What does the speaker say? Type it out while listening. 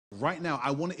right now,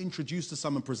 I want to introduce to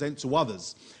some and present to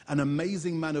others an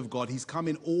amazing man of God. He's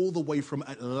coming all the way from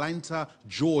Atlanta,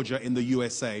 Georgia in the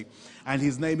USA. And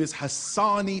his name is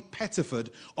Hasani Pettiford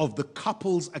of the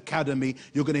Couples Academy.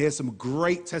 You're going to hear some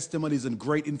great testimonies and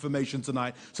great information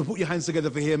tonight. So put your hands together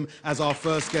for him as our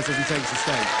first guest as he takes the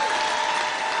stage.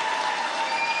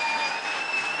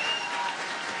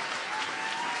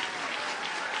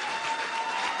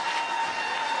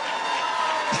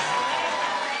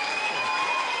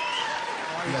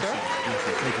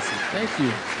 Thank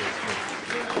you.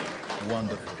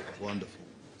 Wonderful, wonderful.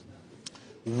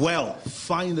 Well,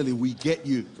 finally, we get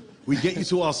you. We get you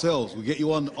to ourselves. We get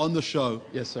you on the show.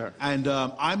 Yes, sir. And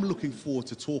I'm looking forward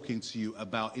to talking to you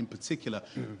about, in particular,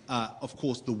 of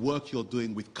course, the work you're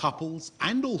doing with couples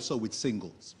and also with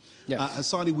singles. Yes.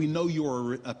 Hasani, we know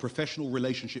you're a professional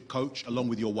relationship coach, along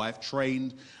with your wife,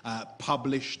 trained,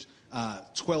 published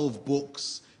 12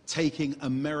 books, taking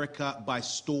America by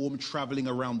storm, traveling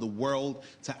around the world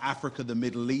to Africa, the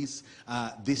Middle East.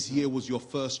 This year was your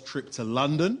first trip to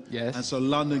London. Yes. And so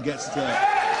London gets to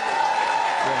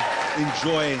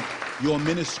enjoy your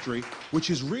ministry, which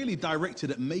is really directed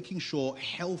at making sure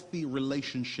healthy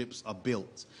relationships are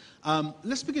built.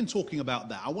 Let's begin talking about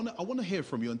that. I want to hear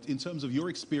from you in terms of your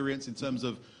experience, in terms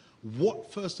of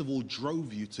what, first of all,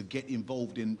 drove you to get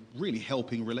involved in really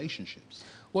helping relationships.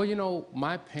 Well, you know,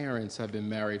 my parents have been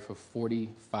married for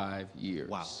 45 years.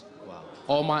 Wow, wow.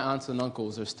 All my aunts and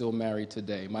uncles are still married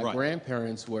today. My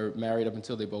grandparents were married up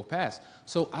until they both passed.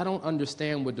 So I don't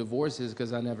understand what divorce is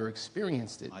because I never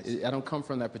experienced it. I don't come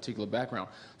from that particular background.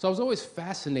 So I was always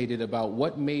fascinated about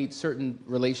what made certain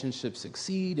relationships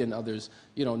succeed and others,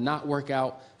 you know, not work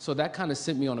out. So that kind of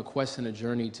sent me on a quest and a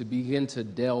journey to begin to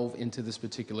delve into this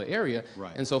particular area.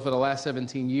 Right. And so for the last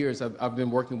 17 years, I've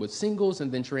been working with singles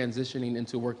and then transitioning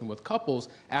into working with couples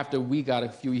after we got a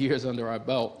few years under our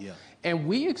belt. Yeah. And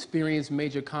we experienced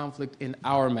major conflict in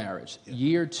our marriage. Yeah.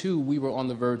 Year 2, we were on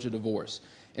the verge of divorce.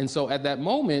 And so at that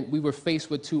moment, we were faced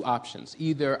with two options.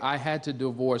 Either I had to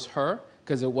divorce her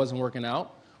because it wasn't working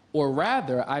out, or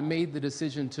rather, I made the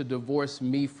decision to divorce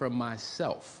me from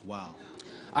myself. Wow.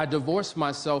 I divorced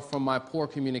myself from my poor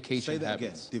communication habits. Say that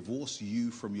habits. again. Divorce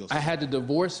you from yourself. I had to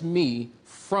divorce me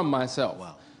from myself.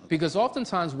 Wow. Because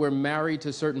oftentimes we're married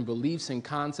to certain beliefs and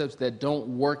concepts that don't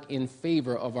work in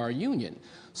favor of our union.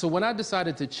 So when I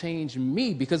decided to change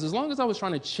me, because as long as I was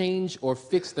trying to change or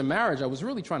fix the marriage, I was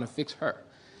really trying to fix her.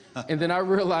 And then I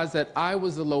realized that I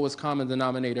was the lowest common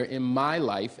denominator in my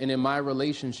life and in my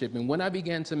relationship. And when I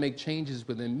began to make changes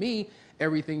within me,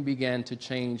 everything began to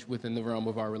change within the realm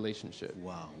of our relationship.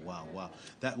 Wow, wow, wow.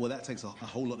 That takes a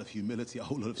whole lot of humility, a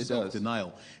whole lot of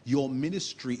self-denial. Your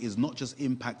ministry is not just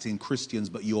impacting Christians,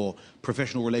 but your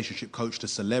professional relationship coach to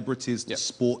celebrities, to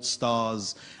sports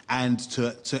stars, and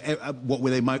to what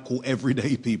they might call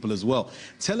everyday people as well.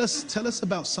 Tell us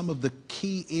about some of the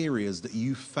key areas that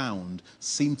you found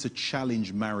seem to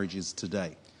challenge marriages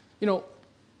today. You know,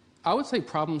 I would say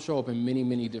problems show up in many,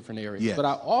 many different areas. Yes. But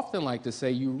I often like to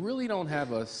say you really don't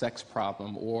have a sex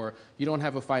problem, or you don't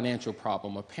have a financial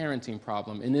problem, a parenting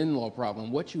problem, an in-law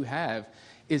problem. What you have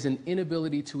is an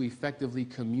inability to effectively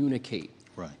communicate.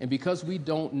 Right. And because we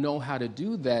don't know how to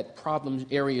do that, problem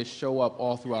areas show up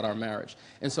all throughout our marriage.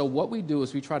 And so what we do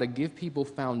is we try to give people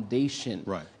foundation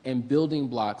and building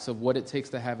blocks of what it takes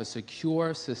to have a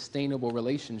secure, sustainable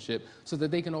relationship so that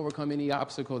they can overcome any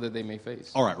obstacle that they may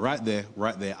face. All right, right there.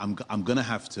 I'm going to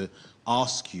have to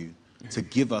ask you to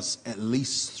give us at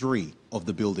least 3 of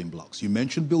the building blocks. You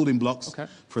mentioned building blocks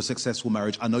for a successful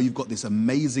marriage. I know you've got this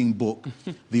amazing book,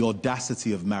 The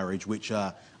Audacity of Marriage, which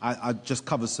I just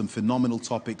covers some phenomenal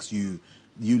topics. You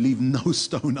leave no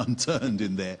stone unturned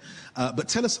in there. But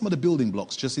tell us some of the building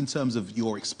blocks, just in terms of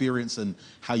your experience and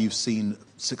how you've seen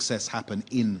success happen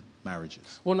in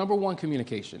marriages. Well, number 1,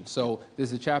 communication. So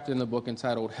there's a chapter in the book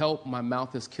entitled, Help, My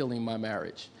Mouth is Killing My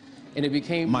Marriage. And it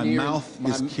became My mouth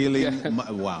is killing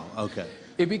my... Wow, okay.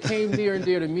 It became near and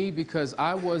dear to me because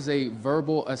I was a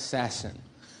verbal assassin.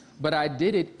 But I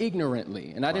did it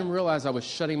ignorantly. And I didn't realize I was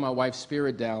shutting my wife's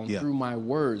spirit down through my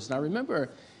words. And I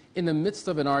remember in the midst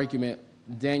of an argument,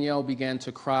 Danielle began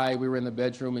to cry. We were in the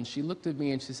bedroom, and she looked at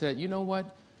me and she said, you know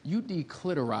what? You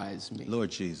declitterize me.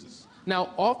 Lord Jesus.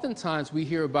 Now, oftentimes we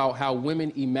hear about how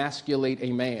women emasculate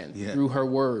a man through her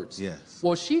words. Yes.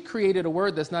 Well, she created a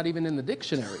word that's not even in the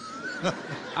dictionary.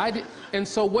 And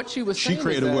so what she was saying She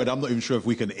created a word I'm not even sure if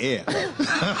we can air.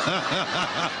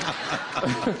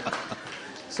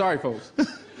 Sorry, folks.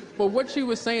 But what she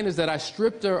was saying is that I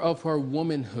stripped her of her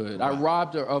womanhood. I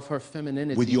robbed her of her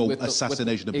femininity. With your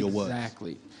assassination of your words.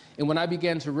 Exactly. And when I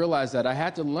began to realize that, I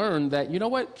had to learn that, you know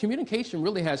what, communication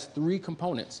really has 3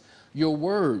 components. your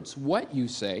words, what you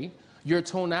say, your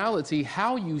tonality,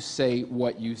 how you say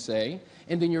what you say,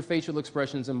 and then your facial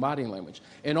expressions and body language.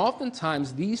 And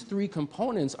oftentimes, these three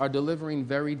components are delivering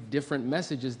very different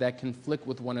messages that conflict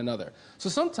with one another. So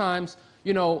sometimes,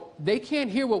 you know, they can't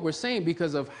hear what we're saying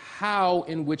because of how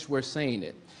in which we're saying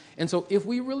it. And so if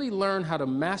we really learn how to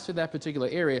master that particular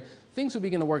area, things will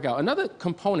begin to work out. Another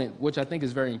component, which I think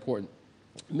is very important,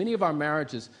 many of our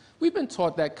marriages, we've been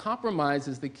taught that compromise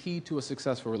is the key to a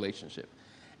successful relationship.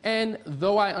 And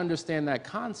though I understand that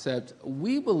concept,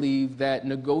 we believe that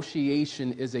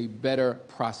negotiation is a better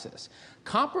process.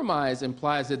 Compromise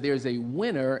implies that there's a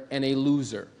winner and a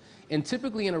loser. And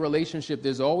typically in a relationship,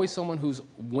 there's always someone who's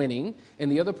winning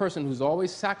and the other person who's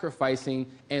always sacrificing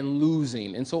and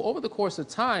losing. And so over the course of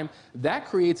time, that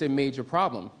creates a major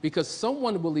problem because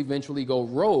someone will eventually go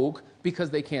rogue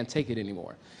because they can't take it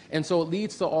anymore. And so it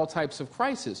leads to all types of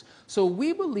crises. So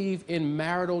we believe in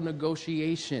marital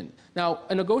negotiation. Now,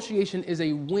 a negotiation is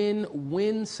a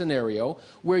win-win scenario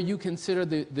where you consider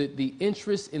the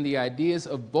interests and the ideas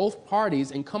of both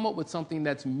parties and come up with something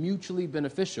that's mutually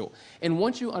beneficial. And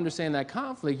once you understand that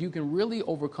conflict, you can really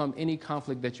overcome any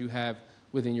conflict that you have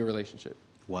within your relationship.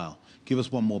 Wow. Give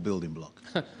us one more building block.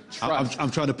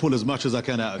 I'm trying to pull as much as I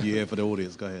can out of you here for the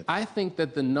audience. Go ahead. I think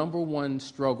that the #1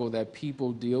 struggle that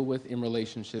people deal with in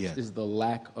relationships is the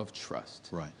lack of trust.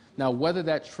 Right. Now, whether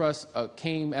that trust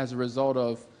came as a result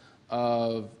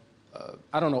of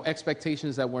I don't know,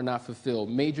 expectations that were not fulfilled,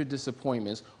 major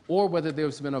disappointments, or whether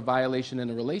there's been a violation in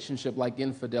a relationship like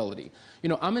infidelity. You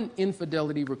know, I'm an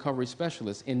infidelity recovery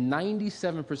specialist, and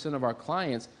 97% of our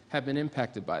clients have been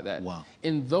impacted by that. Wow.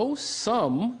 And though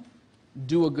some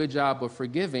do a good job of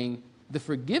forgiving,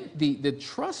 the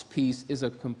trust piece is a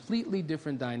completely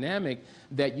different dynamic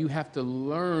that you have to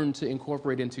learn to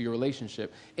incorporate into your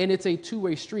relationship. And it's a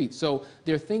two-way street. So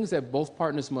there are things that both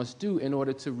partners must do in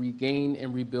order to regain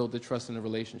and rebuild the trust in a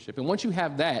relationship. And once you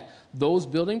have that, those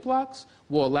building blocks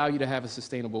will allow you to have a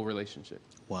sustainable relationship.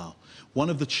 Wow. One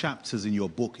of the chapters in your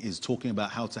book is talking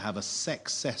about how to have a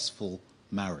successful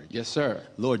marriage. Yes, sir.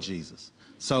 Lord Jesus.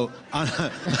 So,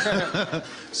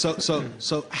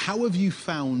 so how have you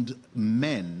found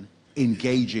men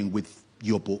engaging with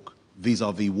your book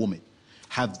vis-a-vis women?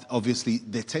 Obviously,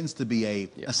 there tends to be a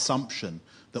assumption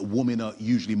that women are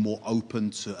usually more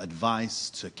open to advice,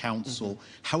 to counsel.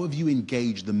 How have you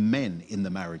engaged the men in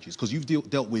the marriages? Because you've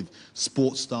dealt with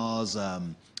sports stars,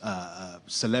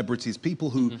 celebrities, people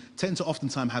who tend to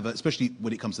oftentimes have, especially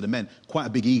when it comes to the men, quite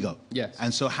a big ego. Yes.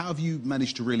 And so how have you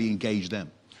managed to really engage them?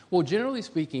 Well, generally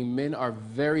speaking, men are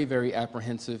very, very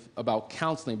apprehensive about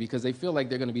counseling because they feel like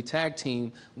they're going to be tag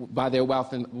teamed by their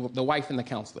wife and the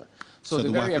counselor. So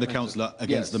the wife and the counselor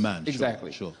against the man.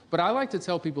 Exactly. Sure. But I like to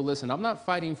tell people, listen, I'm not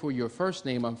fighting for your first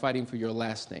name, I'm fighting for your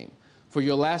last name. For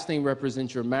your last name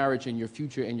represents your marriage and your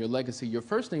future and your legacy. Your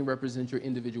first name represents your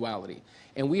individuality.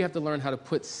 And we have to learn how to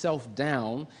put self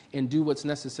down and do what's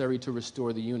necessary to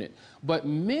restore the unit. But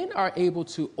men are able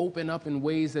to open up in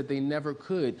ways that they never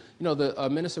could. You know, the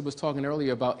minister was talking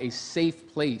earlier about a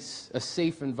safe place, a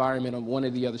safe environment on one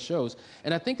of the other shows.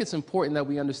 And I think it's important that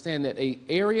we understand that an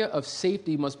area of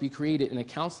safety must be created in a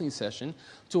counseling session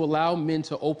to allow men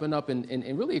to open up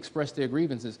and really express their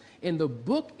grievances. And the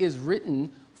book is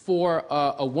written for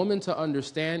a woman to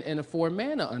understand and for a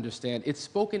man to understand. It's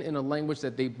spoken in a language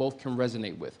that they both can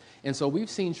resonate with. And so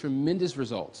we've seen tremendous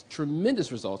results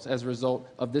as a result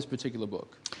of this particular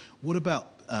book. What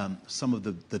about some of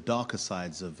the darker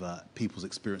sides of people's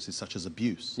experiences, such as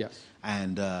abuse? Yes.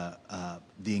 And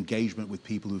the engagement with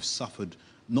people who've suffered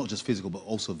not just physical, but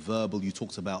also verbal. You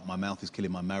talked about my mouth is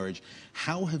killing my marriage.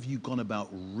 How have you gone about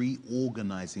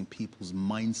reorganizing people's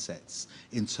mindsets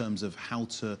in terms of how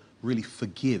to really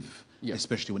forgive,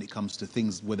 especially when it comes to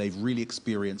things where they've really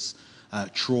experienced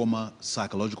trauma,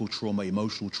 psychological trauma,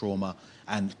 emotional trauma,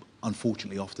 and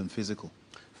unfortunately often physical?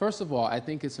 First of all, I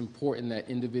think it's important that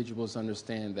individuals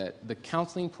understand that the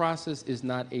counseling process is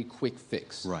not a quick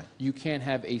fix. Right. You can't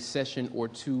have a session or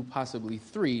two, possibly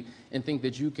three, and think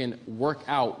that you can work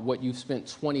out what you've spent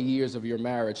 20 years of your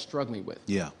marriage struggling with.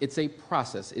 Yeah. It's a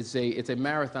process. It's a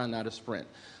marathon, not a sprint.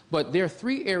 But there are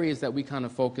three areas that we kind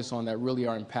of focus on that really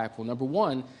are impactful. Number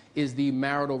one is the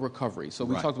marital recovery. So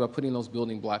we talked about putting those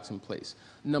building blocks in place.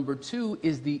 Number two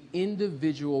is the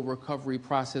individual recovery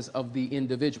process of the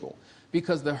individual.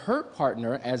 Because the hurt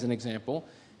partner, as an example,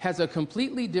 has a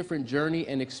completely different journey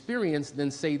and experience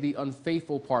than, say, the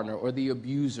unfaithful partner or the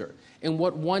abuser. And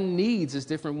what one needs is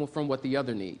different from what the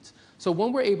other needs. So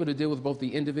when we're able to deal with both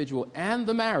the individual and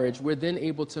the marriage, we're then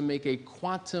able to make a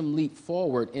quantum leap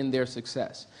forward in their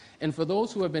success. And for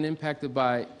those who have been impacted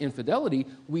by infidelity,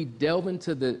 we delve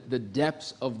into the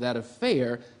depths of that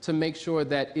affair to make sure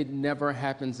that it never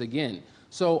happens again.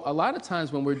 So a lot of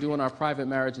times when we're doing our private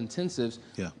marriage intensives,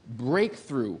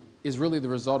 breakthrough is really the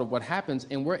result of what happens,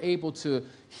 and we're able to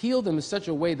heal them in such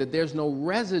a way that there's no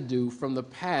residue from the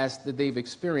past that they've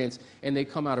experienced, and they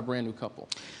come out a brand new couple.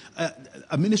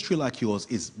 A ministry like yours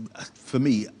is, for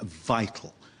me,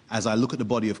 vital. As I look at the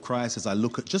body of Christ, as I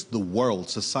look at just the world,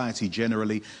 society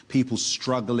generally, people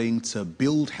struggling to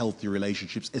build healthy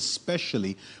relationships,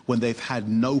 especially when they've had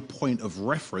no point of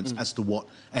reference as to what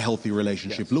a healthy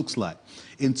relationship looks like.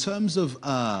 In terms of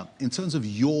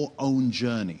your own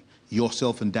journey,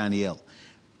 yourself and Danielle,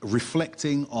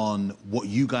 reflecting on what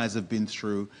you guys have been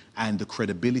through and the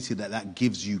credibility that that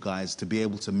gives you guys to be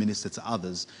able to minister to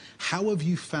others, how have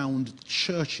you found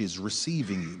churches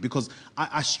receiving you? Because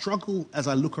I struggle as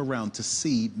I look around to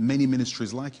see many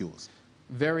ministries like yours.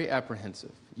 Very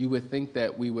apprehensive. You would think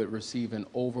that we would receive an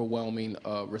overwhelming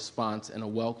response and a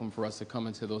welcome for us to come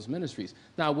into those ministries.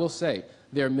 Now, I will say,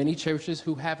 there are many churches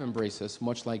who have embraced us,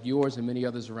 much like yours and many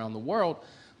others around the world.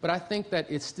 But I think that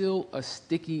it's still a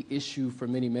sticky issue for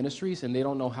many ministries, and they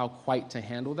don't know how quite to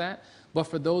handle that. But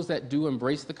for those that do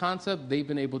embrace the concept, they've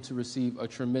been able to receive a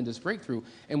tremendous breakthrough.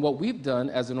 And what we've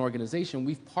done as an organization,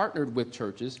 we've partnered with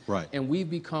churches, and we've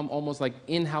become almost like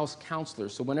in-house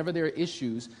counselors. So whenever there are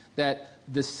issues that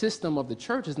the system of the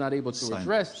church is not able to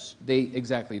address,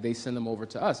 they send them over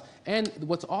to us. And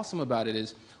what's awesome about it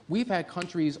is we've had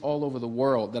countries all over the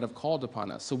world that have called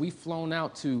upon us. So we've flown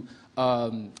out to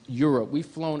Europe, we've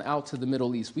flown out to the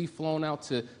Middle East, we've flown out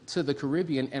to the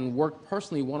Caribbean and worked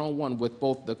personally one-on-one with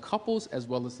both the couples as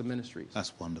well as the ministries.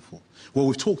 That's wonderful. Well,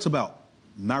 we've talked about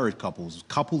married couples,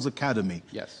 Couples Academy.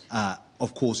 Yes.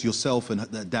 Of course, yourself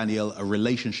and Danielle are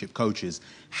relationship coaches.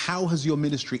 How has your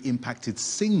ministry impacted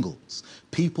singles,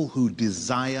 people who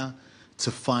desire to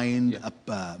find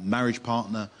a marriage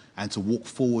partner and to walk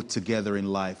forward together in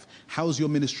life? How has your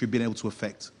ministry been able to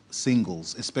affect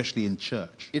singles, especially in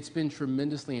church? It's been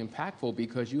tremendously impactful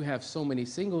because you have so many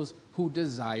singles who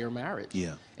desire marriage.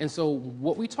 Yeah. And so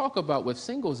what we talk about with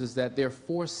singles is that there are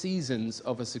 4 seasons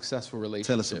of a successful relationship.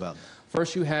 Tell us about that.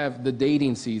 First, you have the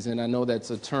dating season. I know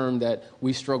that's a term that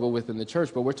we struggle with in the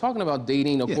church, but we're talking about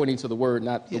dating according to the word,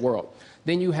 not the world.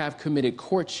 Then you have committed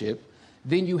courtship.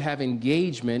 Then you have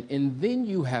engagement, and then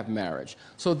you have marriage.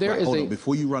 So there is hold on.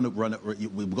 Before you run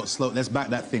it, we've got slow. Let's back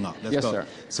that thing up. Let's go.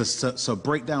 Sir. So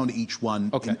break down each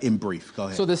one in brief. Go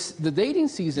ahead. So the dating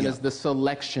season is the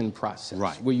selection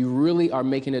process, where you really are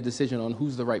making a decision on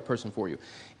who's the right person for you.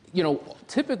 You know,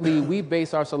 typically we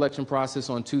base our selection process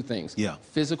on 2 things: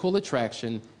 physical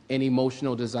attraction and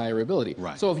emotional desirability.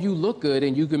 So if you look good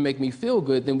and you can make me feel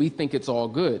good, then we think it's all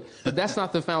good. But that's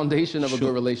not the foundation of a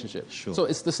good relationship. So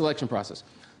it's the selection process.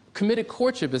 Committed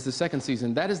courtship is the second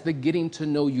season. That is the getting to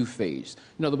know you phase.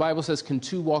 You know, the Bible says, can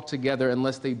 2 walk together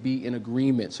unless they be in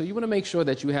agreement? So you want to make sure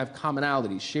that you have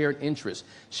commonality, shared interests,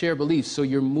 shared beliefs, so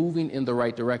you're moving in the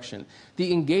right direction.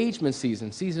 The engagement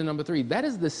season, season number 3, that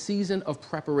is the season of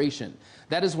preparation.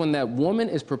 That is when that woman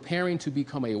is preparing to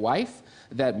become a wife,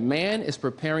 that man is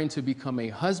preparing to become a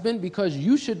husband, because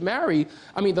you should marry.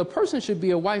 I mean, the person should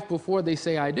be a wife before they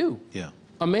say I do.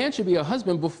 A man should be a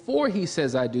husband before he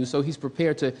says I do, so he's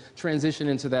prepared to transition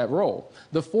into that role.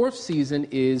 The 4th season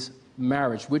is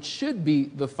marriage, which should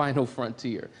be the final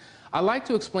frontier. I like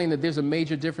to explain that there's a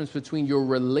major difference between your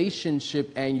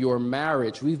relationship and your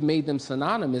marriage. We've made them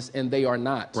synonymous, and they are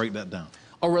not. Break that down.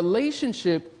 A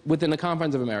relationship within the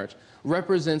confines of a marriage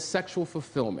represents sexual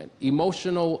fulfillment,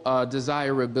 emotional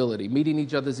desirability, meeting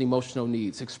each other's emotional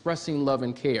needs, expressing love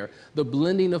and care, the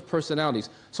blending of personalities.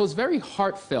 So it's very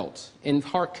heartfelt and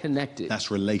heart-connected. That's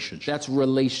relationship. That's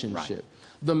relationship.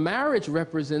 The marriage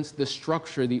represents the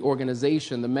structure, the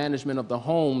organization, the management of the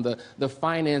home, the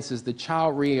finances, the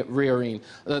child rearing,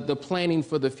 the planning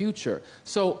for the future.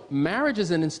 So marriage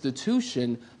is an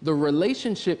institution. The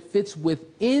relationship fits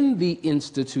within the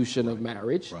institution of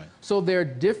marriage. So there are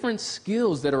different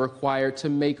skills that are required to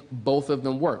make both of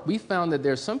them work. We found that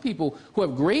there are some people who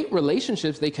have great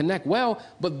relationships, they connect well,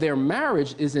 but their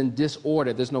marriage is in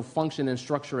disorder. There's no function and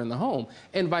structure in the home,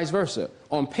 and vice versa.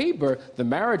 On paper, the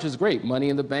marriage is great, money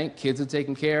in the bank, kids are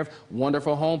taken care of,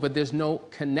 wonderful home, but there's no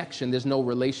connection, there's no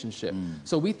relationship.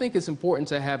 So we think it's important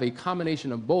to have a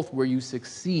combination of both where you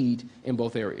succeed in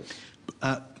both areas.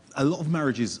 a lot of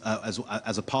marriages,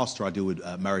 as a pastor, I deal with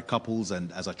married couples,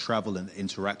 and as I travel and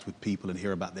interact with people and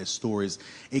hear about their stories,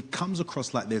 it comes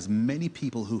across like there's many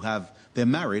people who they're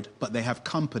married, but they have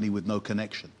company with no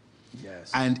connection.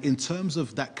 Yes. And in terms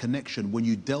of that connection, when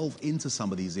you delve into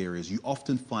some of these areas, you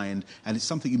often find, and it's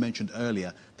something you mentioned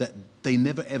earlier, that they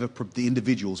never ever, the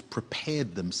individuals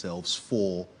prepared themselves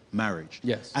for marriage.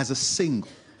 Yes. As a single,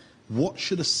 what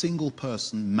should a single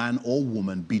person, man or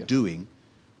woman, be doing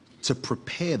to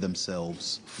prepare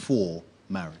themselves for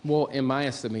marriage? Well, in my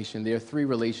estimation, there are 3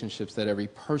 relationships that every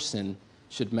person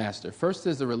should master. First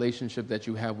is the relationship that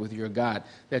you have with your God.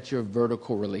 That's your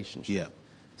vertical relationship. Yeah.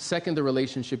 Second, the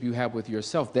relationship you have with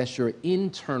yourself. That's your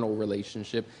internal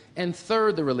relationship. And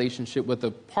third, the relationship with a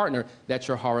partner. That's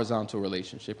your horizontal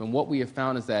relationship. And what we have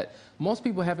found is that most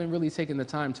people haven't really taken the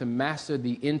time to master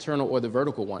the internal or the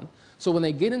vertical one. So when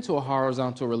they get into a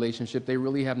horizontal relationship, they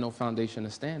really have no foundation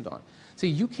to stand on. See,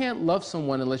 you can't love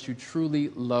someone unless you truly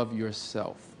love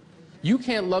yourself. You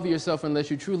can't love yourself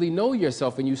unless you truly know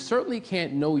yourself, and you certainly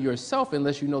can't know yourself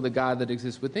unless you know the God that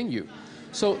exists within you.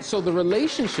 So the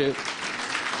relationship...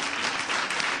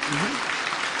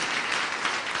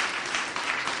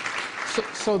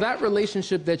 So that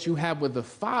relationship that you have with the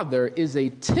Father is a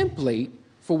template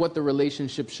for what the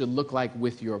relationship should look like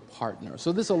with your partner.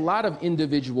 So there's a lot of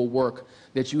individual work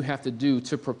that you have to do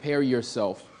to prepare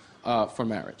yourself for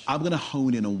marriage. I'm going to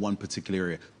hone in on one particular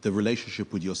area, the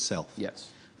relationship with yourself. Yes.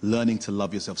 Learning to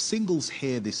love yourself. Singles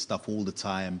hear this stuff all the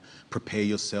time. Prepare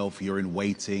yourself, you're in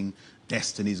waiting.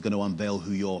 Destiny's going to unveil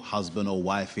who your husband or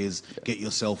wife is. Get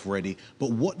yourself ready.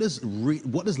 But what does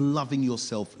loving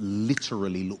yourself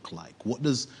literally look like? What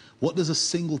does a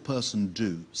single person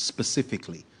do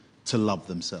specifically to love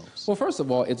themselves? Well, first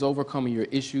of all, it's overcoming your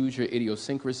issues, your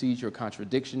idiosyncrasies, your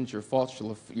contradictions, your faults,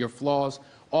 your flaws,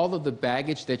 all of the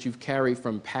baggage that you've carried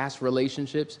from past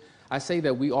relationships. I say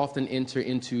that we often enter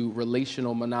into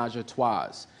relational menage a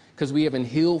trois, because we haven't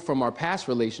healed from our past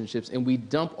relationships, and we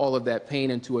dump all of that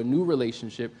pain into a new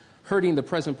relationship, hurting the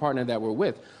present partner that we're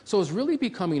with. So it's really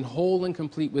becoming whole and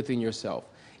complete within yourself.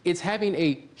 It's having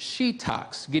a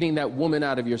she-tox, getting that woman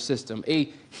out of your system,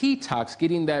 a he-tox,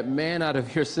 getting that man out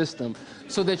of your system,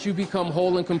 so that you become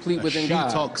whole and complete within God. A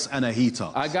she-tox and a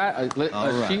he-tox. I got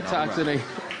a she-tox and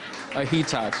a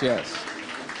he-tox, yes.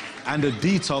 And a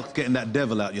detox, getting that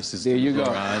devil out your system. There you go.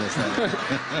 Right, I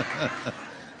understand.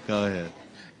 Go ahead.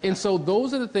 And so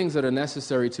those are the things that are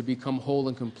necessary to become whole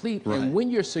and complete. Right. And when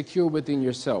you're secure within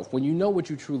yourself, when you know what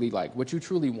you truly like, what you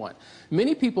truly want.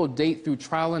 Many people date through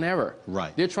trial and error.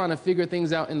 Right. They're trying to figure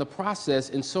things out in the process,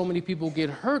 and so many people get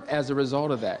hurt as a result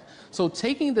of that. So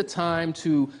taking the time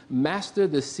to master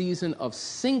the season of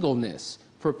singleness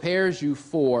prepares you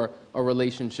for a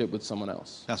relationship with someone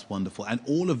else. That's wonderful. And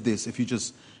all of this, if you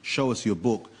just show us your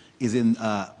book, is in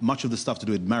much of the stuff to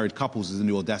do with married couples is in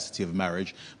the audacity of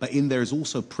marriage, but in there is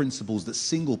also principles that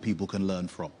single people can learn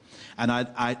from. And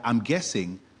I'm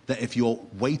guessing that if you're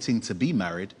waiting to be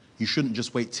married, you shouldn't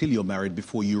just wait till you're married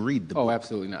before you read the book. Oh,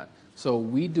 absolutely not. So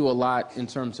we do a lot in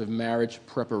terms of marriage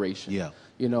preparation. Yeah.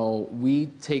 You know, we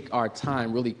take our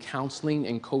time really counseling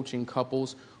and coaching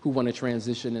couples who want to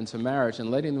transition into marriage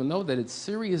and letting them know that it's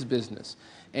serious business.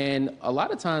 And a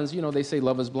lot of times, you know, they say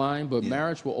love is blind, but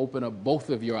marriage will open up both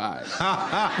of your eyes.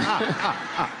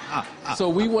 So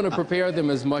we want to prepare them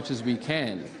as much as we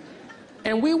can.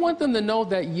 And we want them to know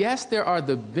that, yes, there are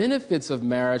the benefits of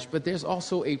marriage, but there's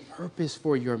also a purpose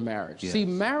for your marriage. Yes. See,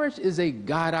 marriage is a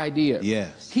God idea.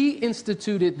 Yes. He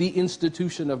instituted the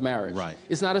institution of marriage. Right.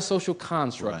 It's not a social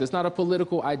construct. Right. It's not a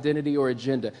political identity or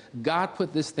agenda. God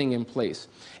put this thing in place.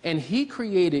 And He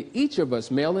created each of us,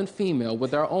 male and female,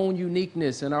 with our own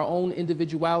uniqueness and our own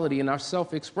individuality and our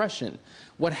self-expression.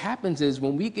 What happens is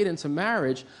when we get into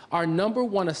marriage, our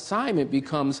 #1 assignment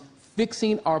becomes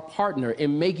fixing our partner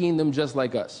and making them just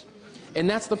like us. And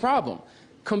that's the problem.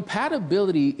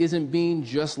 Compatibility isn't being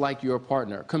just like your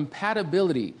partner.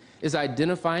 Compatibility is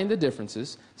identifying the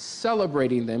differences,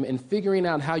 celebrating them, and figuring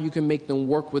out how you can make them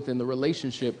work within the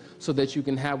relationship so that you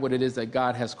can have what it is that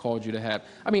God has called you to have.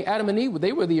 I mean, Adam and Eve,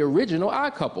 they were the original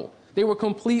odd couple. They were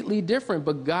completely different,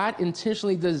 but God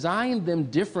intentionally designed them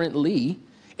differently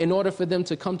in order for them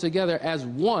to come together as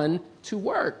one to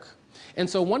work. And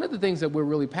so one of the things that we're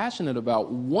really passionate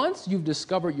about, once you've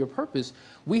discovered your purpose,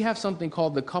 we have something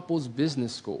called the Couples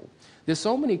Business School. There's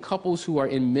so many couples who are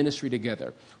in ministry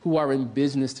together, who are in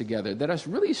business together, that are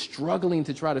really struggling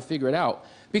to try to figure it out.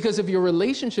 Because if your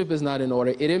relationship is not in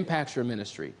order, it impacts your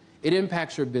ministry. It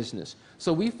impacts your business.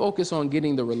 So we focus on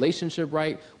getting the relationship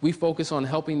right. We focus on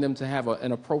helping them to have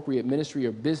an appropriate ministry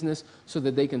or business so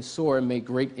that they can soar and make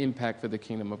great impact for the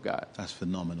kingdom of God. That's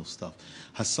phenomenal stuff.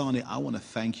 Hasani, I want to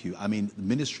thank you. I mean,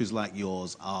 ministries like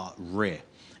yours are rare.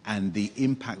 And the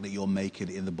impact that you're making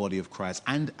in the body of Christ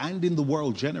and in the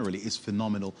world generally is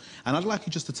phenomenal. And I'd like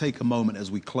you just to take a moment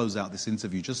as we close out this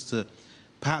interview just to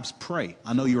perhaps pray.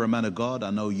 I know you're a man of God.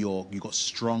 I know you've got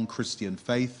strong Christian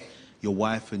faith. Your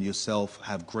wife and yourself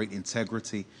have great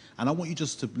integrity. And I want you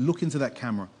just to look into that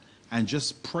camera and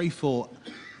just pray for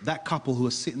that couple who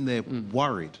are sitting there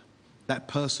worried, that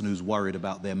person who's worried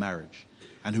about their marriage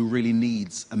and who really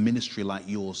needs a ministry like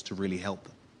yours to really help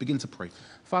them. Begin to pray.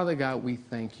 Father God, we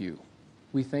thank you.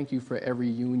 We thank you for every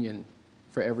union,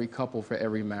 for every couple, for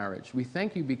every marriage. We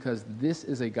thank you because this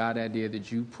is a God idea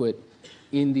that you put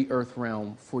in the earth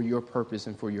realm for your purpose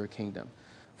and for your kingdom.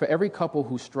 For every couple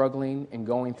who's struggling and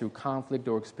going through conflict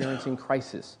or experiencing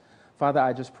crisis, Father,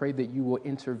 I just pray that you will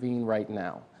intervene right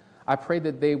now. I pray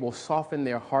that they will soften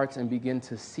their hearts and begin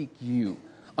to seek you,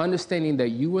 understanding that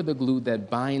you are the glue that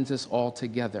binds us all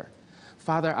together.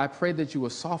 Father, I pray that you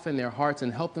will soften their hearts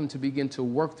and help them to begin to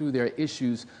work through their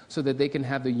issues so that they can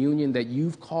have the union that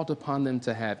you've called upon them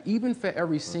to have, even for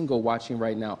every single watching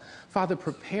right now. Father,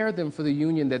 prepare them for the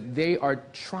union that they are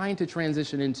trying to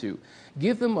transition into.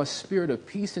 Give them a spirit of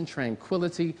peace and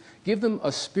tranquility. Give them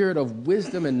a spirit of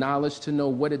wisdom and knowledge to know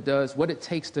what it does, what it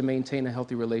takes to maintain a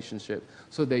healthy relationship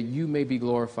so that you may be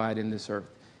glorified in this earth.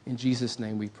 In Jesus'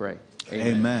 name we pray.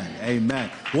 Amen. Amen.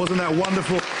 Amen. Wasn't that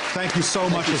wonderful? Thank you so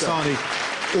much, Hasani.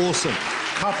 Awesome.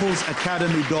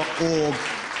 Couplesacademy.org.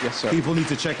 Yes, sir. People need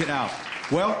to check it out.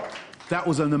 Well, that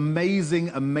was an amazing,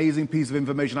 amazing piece of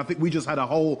information. I think we just had a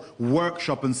whole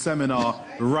workshop and seminar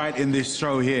right in this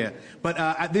show here. But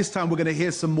at this time, we're going to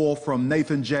hear some more from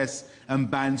Nathan, Jess, and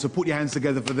Ban. So put your hands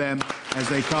together for them as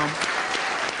they come.